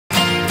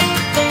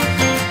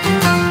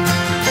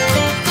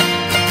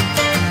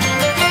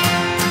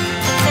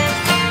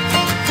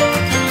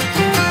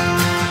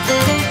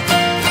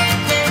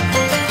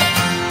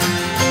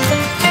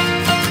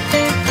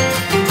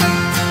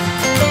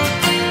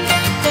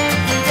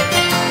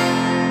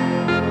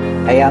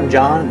Hey, I'm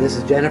John. This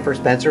is Jennifer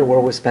Spencer.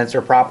 We're with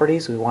Spencer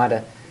Properties. We want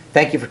to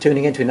thank you for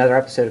tuning in to another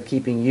episode of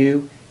Keeping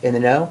You in the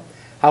Know.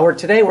 However,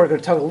 today we're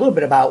going to talk a little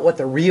bit about what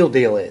the real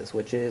deal is,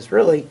 which is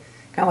really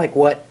kind of like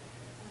what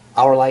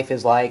our life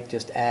is like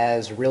just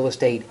as real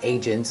estate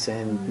agents,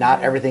 and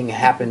not everything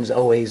happens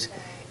always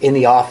in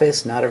the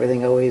office. Not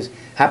everything always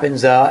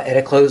happens at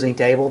a closing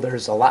table.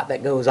 There's a lot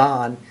that goes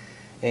on,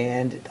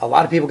 and a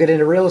lot of people get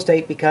into real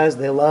estate because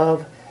they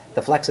love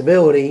the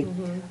flexibility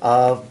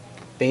of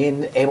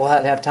being able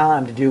to have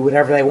time to do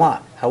whatever they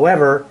want.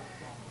 However,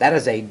 that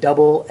is a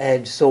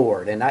double-edged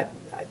sword, and I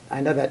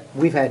know that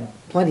we've had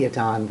plenty of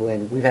time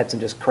when we've had some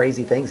just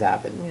crazy things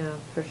happen. Yeah,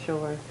 for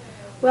sure.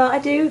 Well, I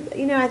do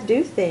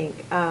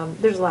think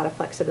there's a lot of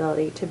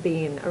flexibility to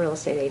being a real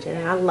estate agent,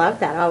 and I love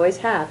that. I always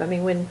have. I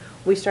mean, when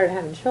we started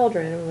having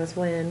children, it was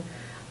when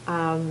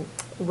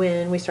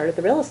we started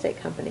the real estate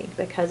company,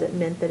 because it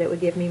meant that it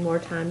would give me more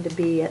time to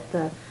be at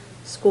the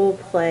school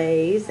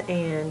plays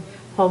and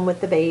home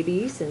with the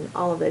babies and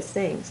all of those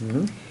things.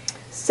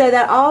 So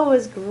that all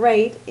was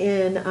great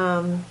in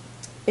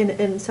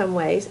some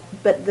ways,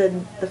 but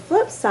the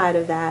flip side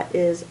of that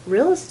is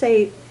real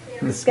estate.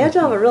 The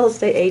schedule of a real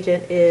estate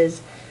agent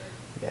is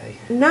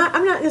not,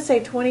 I'm not going to say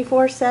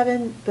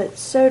 24/7, but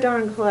so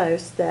darn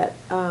close that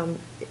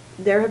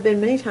there have been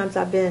many times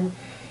I've been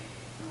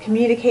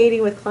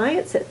communicating with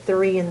clients at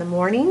 3 in the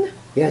morning.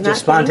 Yeah,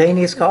 just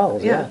spontaneous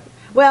calls. Yeah.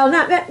 Well,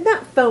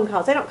 not phone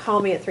calls. They don't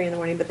call me at 3 in the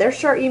morning, but they're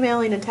sure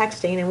emailing and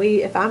texting, and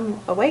if I'm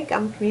awake,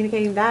 I'm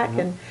communicating back.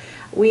 And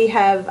we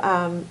have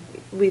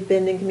we've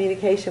been in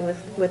communication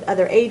with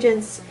other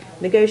agents,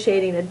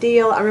 negotiating a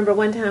deal. I remember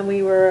one time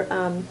we were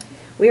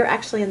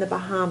actually in the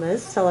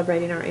Bahamas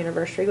celebrating our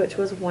anniversary, which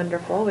was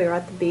wonderful. We were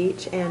at the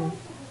beach, and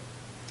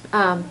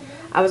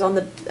I was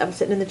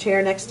sitting in the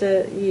chair next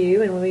to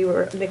you, and we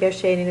were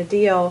negotiating a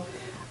deal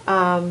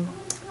on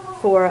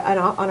an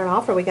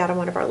offer we got on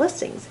one of our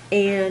listings.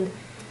 And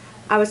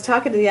I was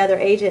talking to the other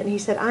agent, and he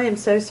said, "I am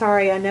so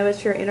sorry. I know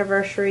it's your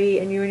anniversary,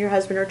 and you and your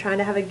husband are trying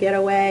to have a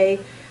getaway,"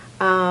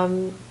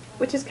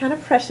 which is kind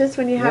of precious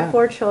when you have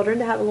 4 children,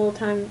 to have a little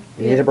time.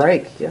 You need a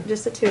break.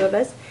 Just the 2 of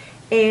us.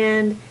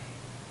 And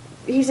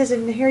he says,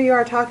 "And here you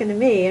are talking to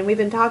me, and we've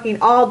been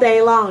talking all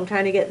day long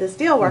trying to get this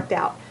deal worked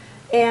out."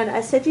 And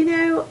I said,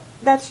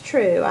 "That's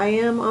true. I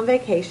am on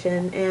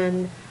vacation,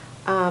 and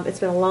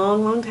it's been a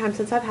long, long time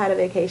since I've had a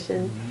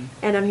vacation,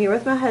 and I'm here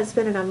with my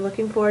husband, and I'm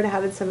looking forward to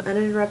having some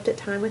uninterrupted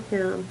time with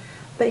him.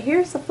 But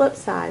here's the flip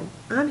side.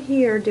 I'm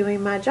here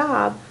doing my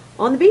job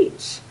on the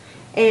beach.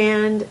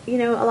 And,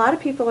 a lot of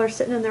people are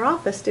sitting in their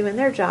office doing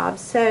their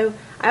jobs." So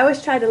I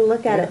always try to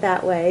look at it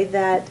that way,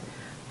 that,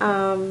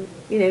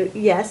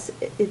 yes,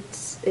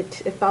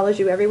 it follows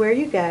you everywhere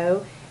you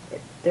go.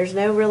 There's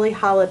no really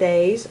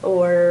holidays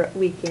or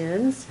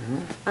weekends.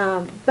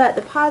 But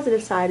the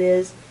positive side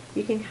is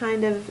you can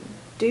kind of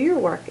do your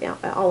work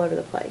all over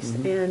the place.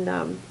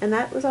 And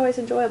that was always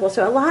enjoyable.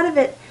 So a lot of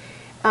it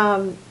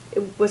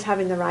was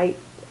having the right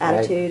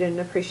attitude and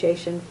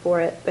appreciation for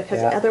it, because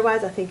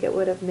otherwise I think it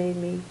would have made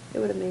me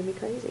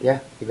crazy. Yeah,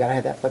 you got to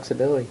have that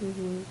flexibility.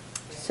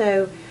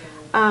 So,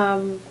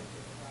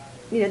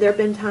 there have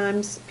been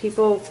times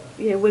people,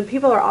 when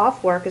people are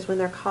off work is when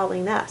they're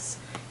calling us.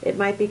 It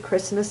might be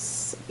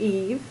Christmas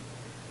Eve.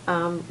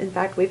 In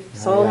fact, we've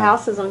sold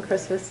houses on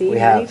Christmas Eve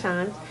many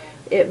times.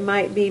 It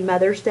might be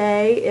Mother's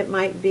Day. It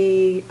might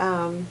be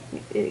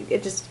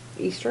it just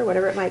Easter,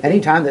 whatever it might be.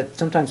 Anytime that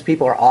sometimes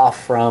people are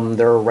off from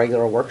their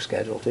regular work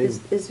schedule too.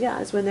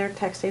 Is when they're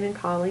texting and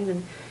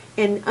calling,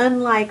 and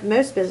unlike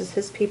most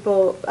businesses,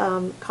 people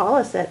call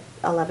us at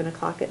 11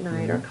 o'clock at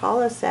night or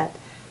call us at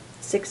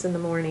 6 in the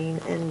morning,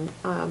 and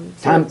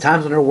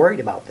times when they're worried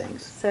about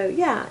things. So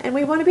and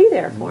we want to be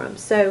there for them.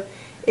 So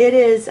it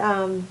is.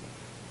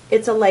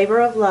 It's a labor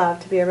of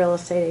love to be a real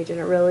estate agent.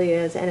 It really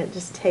is, and it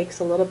just takes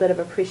a little bit of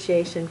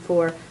appreciation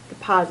for the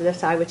positive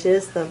side, which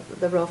is the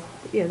real.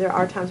 There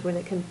are times when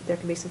there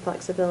can be some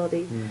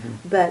flexibility,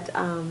 but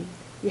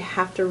you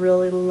have to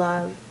really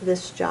love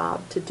this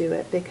job to do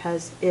it,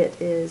 because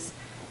it is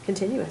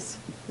continuous.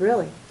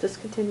 Really, just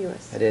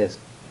continuous. It is.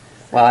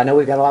 Well, I know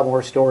we've got a lot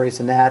more stories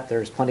than that.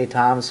 There's plenty of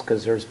times,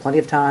 because there's plenty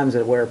of times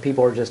where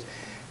people are just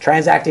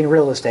transacting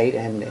real estate,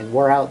 and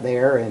we're out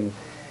there, and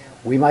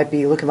we might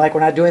be looking like we're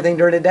not doing anything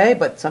during the day,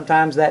 but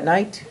sometimes that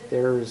night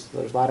there's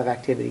a lot of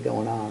activity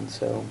going on.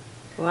 So,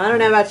 well, I don't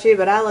know about you,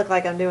 but I look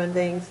like I'm doing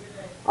things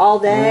all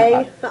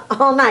day,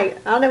 all night.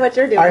 I don't know what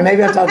you're doing. All right,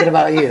 maybe I'm talking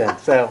about you then.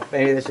 So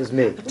maybe that's just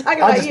me.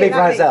 I'll just speak for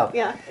myself.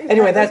 Yeah. Exactly.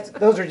 Anyway,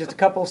 those are just a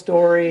couple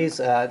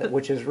stories,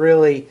 which is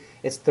really,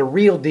 it's the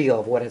real deal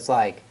of what it's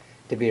like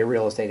to be a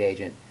real estate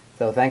agent.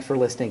 So thanks for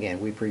listening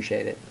in. We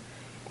appreciate it.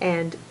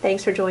 And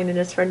thanks for joining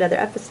us for another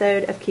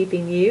episode of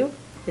Keeping You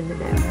in the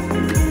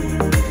Know.